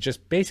can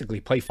just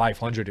basically play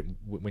 500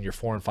 when your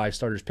 4 and 5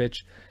 starters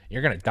pitch.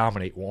 You're going to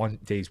dominate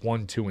days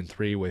 1, 2, and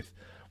 3 with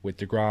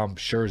DeGrom,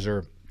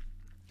 Scherzer,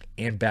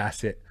 and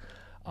Bassitt.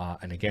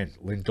 And again,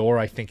 Lindor,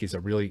 I think, is a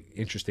really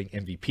interesting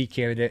MVP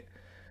candidate.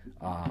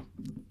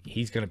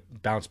 He's going to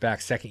bounce back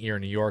second year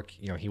in New York.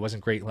 He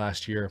wasn't great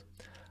last year.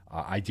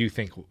 I do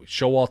think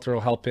Showalter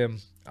will help him.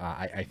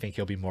 I think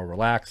he'll be more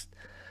relaxed.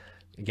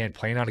 Again,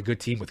 playing on a good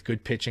team with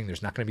good pitching,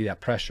 there's not going to be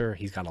that pressure.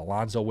 He's got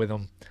Alonso with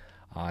him.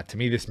 To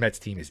me, this Mets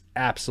team is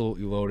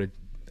absolutely loaded.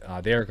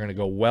 They're going to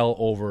go well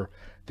over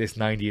this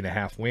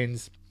 90.5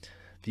 wins.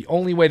 The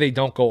only way they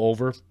don't go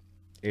over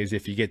is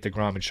if you get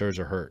DeGrom and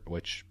Scherzer hurt,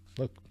 which,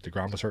 look,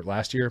 DeGrom was hurt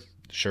last year.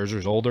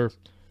 Scherzer's older.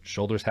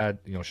 Scherzer's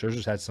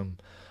had some,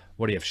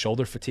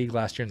 shoulder fatigue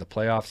last year in the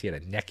playoffs. He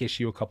had a neck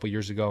issue a couple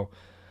years ago.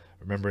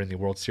 Remember in the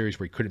World Series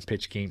where he couldn't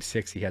pitch Game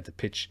 6, he had to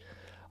pitch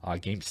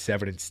Game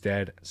 7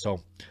 instead.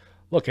 So,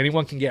 look,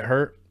 anyone can get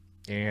hurt,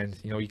 and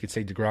you could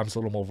say DeGrom's a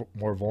little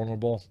more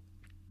vulnerable.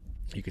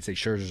 You could say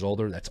Scherzer's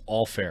older. That's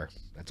all fair.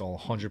 That's all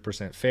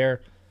 100%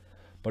 fair.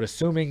 But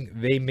assuming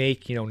they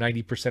make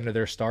 90% of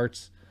their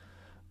starts,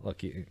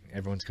 look,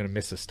 everyone's going to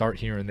miss a start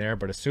here and there.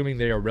 But assuming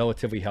they are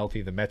relatively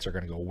healthy, the Mets are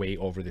going to go way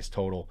over this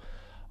total.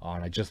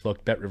 And I just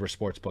looked. Bet River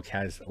Sportsbook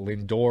has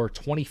Lindor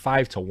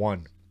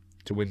 25-1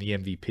 to win the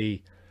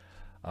MVP.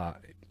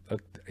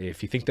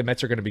 If you think the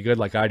Mets are going to be good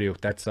like I do,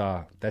 that's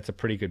a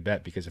pretty good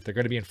bet, because if they're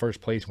going to be in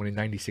first place winning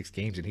 96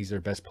 games and he's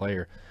their best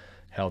player,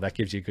 hell, that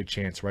gives you a good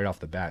chance right off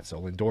the bat. So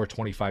Lindor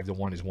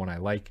 25-1 is one I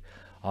like.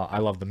 I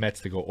love the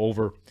Mets to go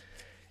over.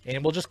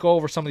 And we'll just go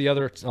over some of the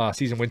other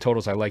season win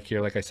totals I like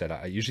here. Like I said,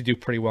 I usually do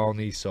pretty well on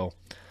these, so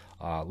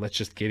let's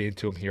just get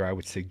into them here. I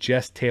would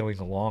suggest tailing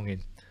along,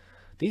 and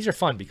these are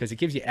fun because it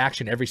gives you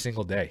action every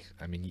single day.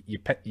 I mean,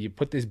 you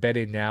put this bet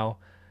in now,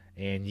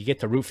 and you get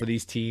to root for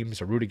these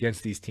teams or root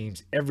against these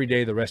teams every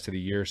day the rest of the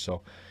year.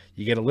 So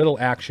you get a little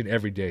action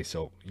every day.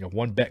 So,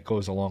 one bet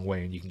goes a long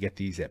way, and you can get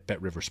these at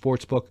Bet River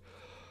Sportsbook.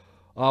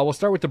 We'll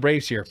start with the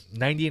Braves here.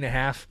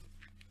 90.5.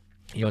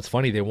 It's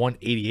funny. They won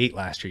 88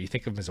 last year. You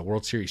think of them as a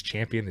World Series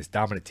champion, this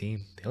dominant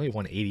team. They only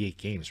won 88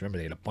 games. Remember,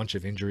 they had a bunch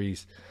of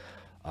injuries.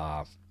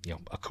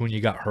 Acuna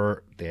got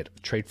hurt. They had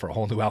to trade for a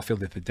whole new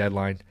outfield at the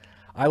deadline.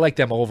 I like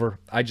them over.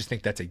 I just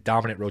think that's a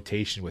dominant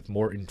rotation with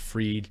Morton,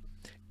 Fried,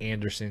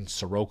 Anderson,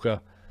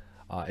 Soroka.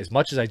 As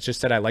much as I just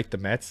said I like the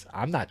Mets,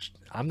 I'm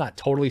not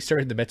totally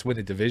certain the Mets win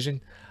the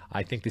division.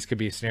 I think this could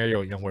be a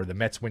scenario, where the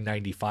Mets win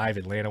 95,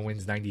 Atlanta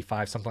wins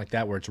 95, something like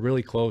that, where it's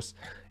really close,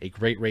 a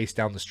great race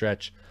down the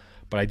stretch.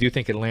 But I do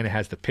think Atlanta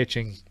has the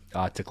pitching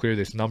to clear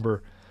this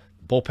number.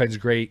 Bullpen's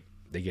great.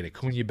 They get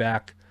Acuna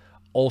back.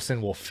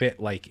 Olsen will fit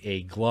like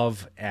a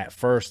glove at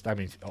first. I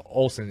mean,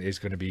 Olsen is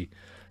going to be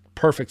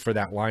perfect for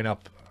that lineup.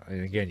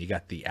 And again, you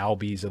got the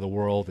Albies of the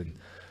world, and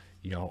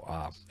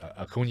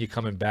Acuna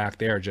coming back.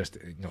 They are just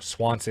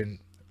Swanson,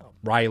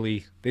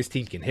 Riley. This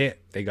team can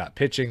hit. They got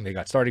pitching. They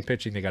got starting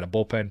pitching. They got a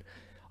bullpen.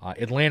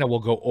 Atlanta will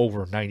go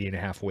over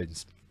 90.5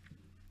 wins.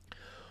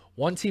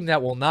 One team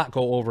that will not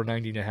go over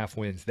 90.5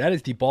 wins, that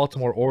is the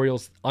Baltimore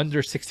Orioles,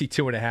 under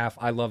 62.5.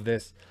 I love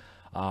this.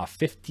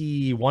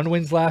 51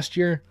 wins last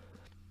year.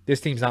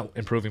 This team's not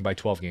improving by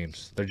 12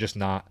 games. They're just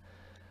not.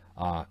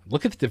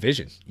 Look at the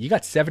division. You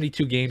got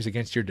 72 games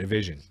against your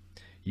division.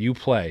 You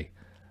play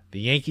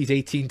the Yankees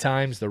 18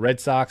 times, the Red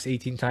Sox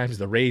 18 times,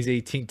 the Rays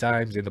 18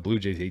 times, and the Blue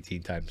Jays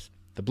 18 times.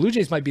 The Blue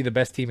Jays might be the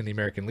best team in the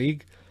American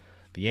League.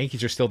 The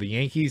Yankees are still the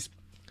Yankees.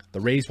 The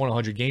Rays won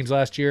 100 games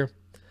last year.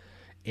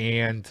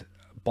 And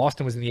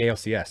Boston was in the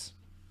ALCS,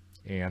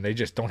 and they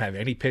just don't have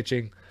any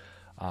pitching.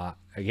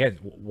 Again,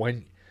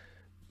 when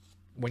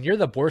you're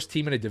the worst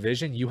team in a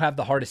division, you have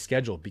the hardest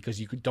schedule because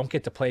you don't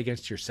get to play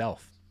against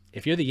yourself.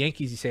 If you're the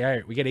Yankees, you say, all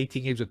right, we get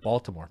 18 games with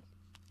Baltimore.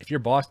 If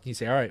you're Boston, you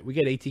say, all right, we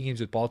get 18 games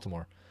with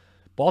Baltimore.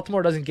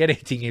 Baltimore doesn't get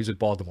 18 games with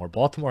Baltimore.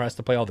 Baltimore has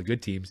to play all the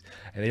good teams,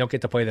 and they don't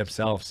get to play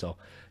themselves. So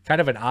kind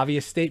of an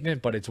obvious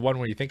statement, but it's one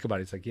where you think about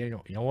it. It's like,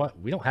 you know what?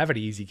 We don't have any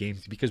easy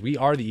games because we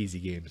are the easy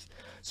games.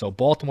 So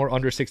Baltimore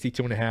under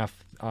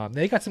 62.5.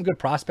 They got some good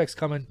prospects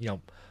coming.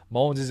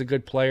 Mullins is a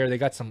good player. They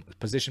got some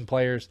position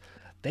players.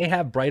 They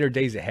have brighter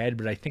days ahead,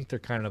 but I think they're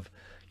kind of,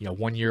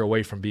 1 year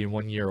away from being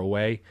 1 year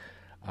away.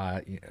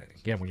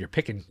 Again, when you're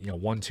picking,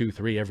 1, 2,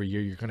 3 every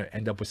year, you're going to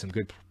end up with some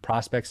good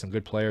prospects, some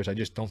good players. I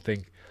just don't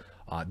think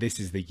this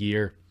is the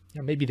year.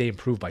 Maybe they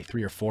improve by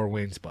 3 or 4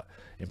 wins, but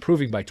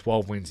improving by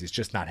 12 wins is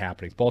just not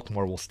happening.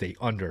 Baltimore will stay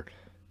under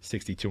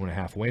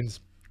 62.5 wins.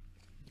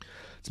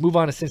 Let's move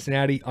on to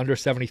Cincinnati, under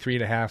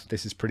 73.5.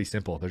 This is pretty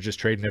simple. They're just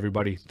trading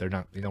everybody. They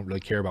don't really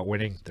care about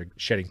winning. They're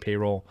shedding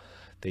payroll.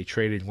 They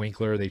traded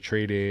Winkler. They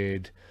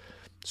traded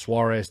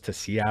Suarez to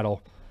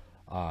Seattle.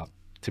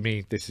 To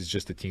me, this is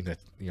just a team that,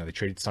 they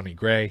traded Sonny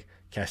Gray.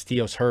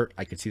 Castillo's hurt.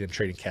 I could see them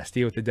trading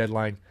Castillo at the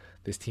deadline.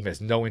 This team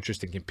has no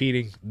interest in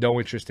competing, no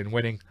interest in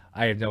winning.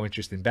 I have no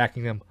interest in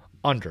backing them.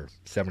 Under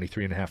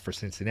 73.5 for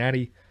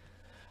Cincinnati.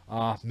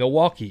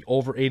 Milwaukee,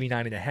 over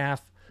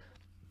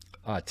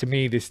 89.5. To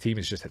me, this team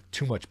is just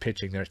too much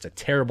pitching there. It's a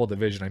terrible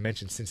division. I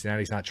mentioned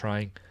Cincinnati's not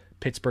trying.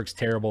 Pittsburgh's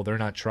terrible. They're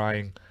not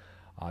trying.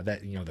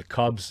 The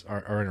Cubs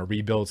are in a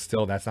rebuild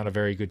still. That's not a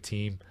very good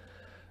team.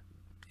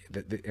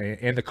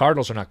 And the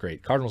Cardinals are not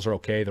great. Cardinals are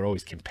okay. They're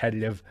always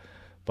competitive.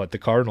 But the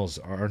Cardinals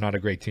are not a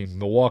great team.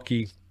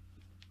 Milwaukee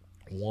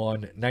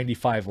won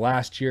 95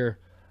 last year.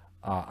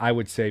 I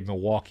would say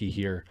Milwaukee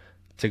here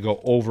to go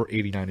over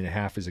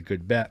 89.5 is a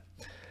good bet.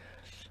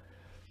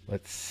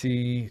 Let's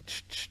see.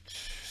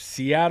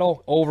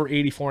 Seattle over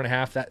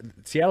 84.5.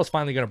 Seattle's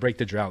finally going to break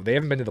the drought. They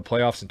haven't been to the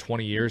playoffs in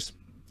 20 years.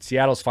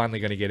 Seattle's finally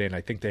going to get in.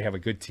 I think they have a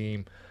good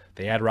team.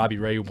 They had Robbie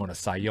Ray, who won a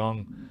Cy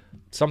Young.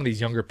 Some of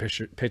these younger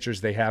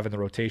pitchers they have in the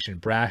rotation,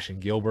 Brash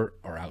and Gilbert,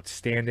 are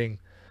outstanding.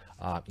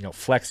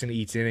 Flexen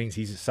eats innings.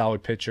 He's a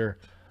solid pitcher.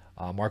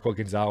 Marco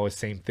Gonzalez,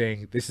 same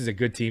thing. This is a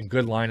good team,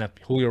 good lineup.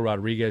 Julio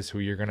Rodriguez, who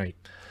you're going to,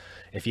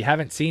 if you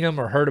haven't seen him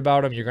or heard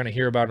about him, you're going to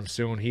hear about him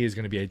soon. He is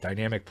going to be a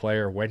dynamic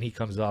player when he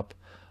comes up.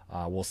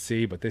 We'll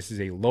see, but this is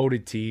a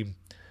loaded team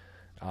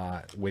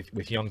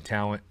with young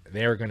talent.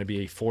 They're going to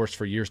be a force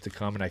for years to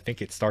come, and I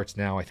think it starts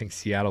now. I think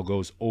Seattle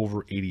goes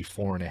over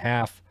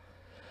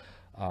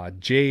 84.5.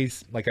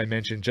 Jays, like I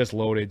mentioned, just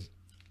loaded.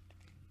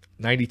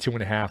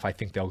 92.5. I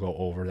think they'll go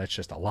over. That's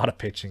just a lot of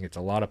pitching. It's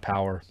a lot of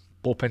power.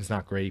 Bullpen's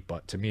not great,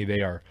 but to me,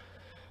 they are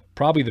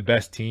probably the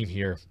best team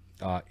here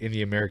in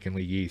the American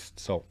League East.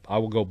 So I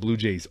will go Blue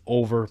Jays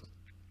over.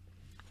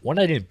 One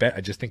I didn't bet,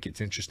 I just think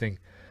it's interesting.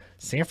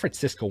 San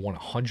Francisco won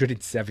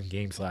 107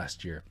 games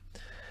last year.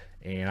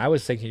 And I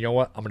was thinking, you know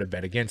what? I'm going to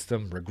bet against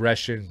them.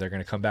 Regression. They're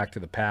going to come back to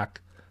the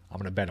pack. I'm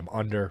going to bet them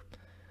under.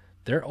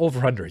 Their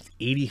over-under is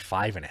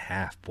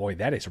 85.5. Boy,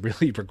 that is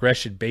really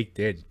regression baked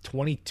in.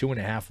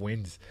 22.5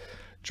 wins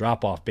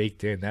drop-off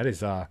baked in. That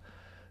is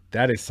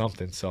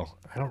something. So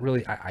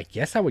I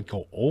guess I would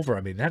go over.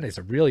 I mean, that's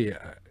really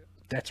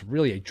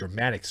a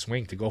dramatic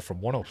swing to go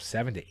from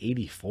 107 to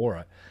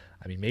 84.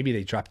 I mean, maybe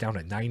they drop down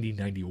to 90,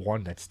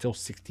 91. That's still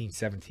 16,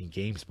 17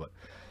 games, but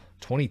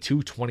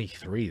 22,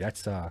 23.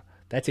 That's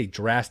a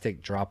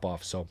drastic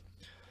drop-off. So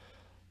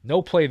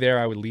no play there.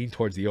 I would lean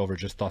towards the over.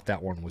 Just thought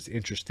that one was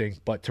interesting.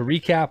 But to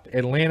recap,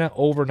 Atlanta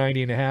over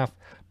 90.5.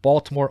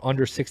 Baltimore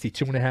under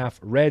 62.5.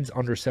 Reds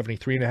under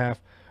 73.5.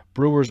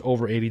 Brewers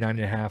over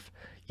 89.5.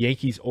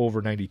 Yankees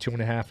over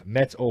 92.5.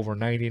 Mets over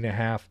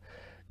 90.5.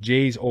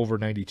 Jays over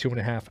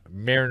 92.5.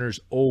 Mariners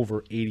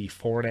over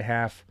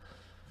 84.5.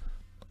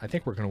 I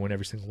think we're going to win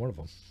every single one of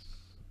them.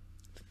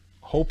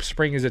 Hope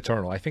spring is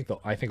eternal. I think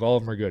all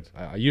of them are good.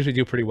 I usually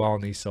do pretty well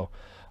on these, so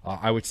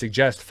I would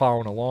suggest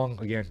following along.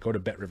 Again, go to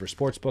BetRivers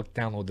Sportsbook,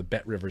 download the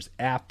BetRivers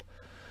app,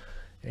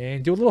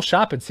 and do a little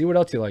shopping. See what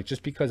else you like.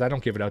 Just because I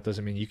don't give it out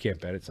doesn't mean you can't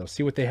bet it. So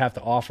see what they have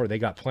to offer. They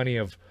got plenty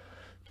of.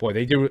 Boy,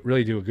 they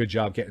really do a good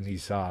job getting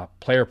these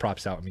player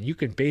props out. I mean, you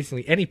can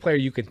basically any player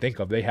you can think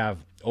of. They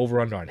have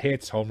over/under on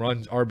hits, home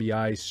runs,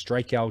 RBIs,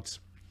 strikeouts.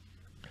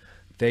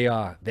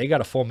 They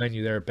got a full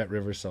menu there at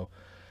BetRivers, so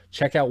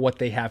check out what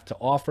they have to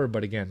offer.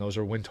 But again, those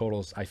are win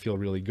totals I feel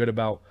really good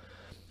about.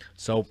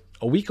 So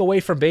a week away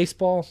from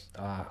baseball,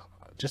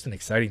 just an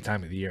exciting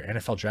time of the year.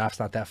 NFL draft's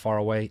not that far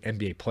away.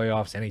 NBA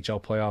playoffs,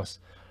 NHL playoffs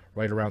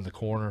right around the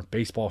corner.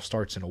 Baseball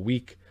starts in a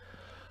week.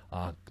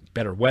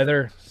 Better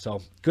weather,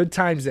 so good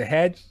times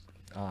ahead.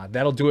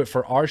 That'll do it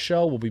for our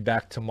show. We'll be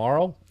back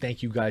tomorrow.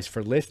 Thank you guys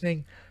for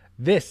listening.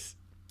 This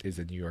is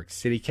the New York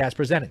City Cast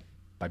presented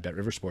by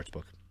BetRivers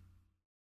Sportsbook.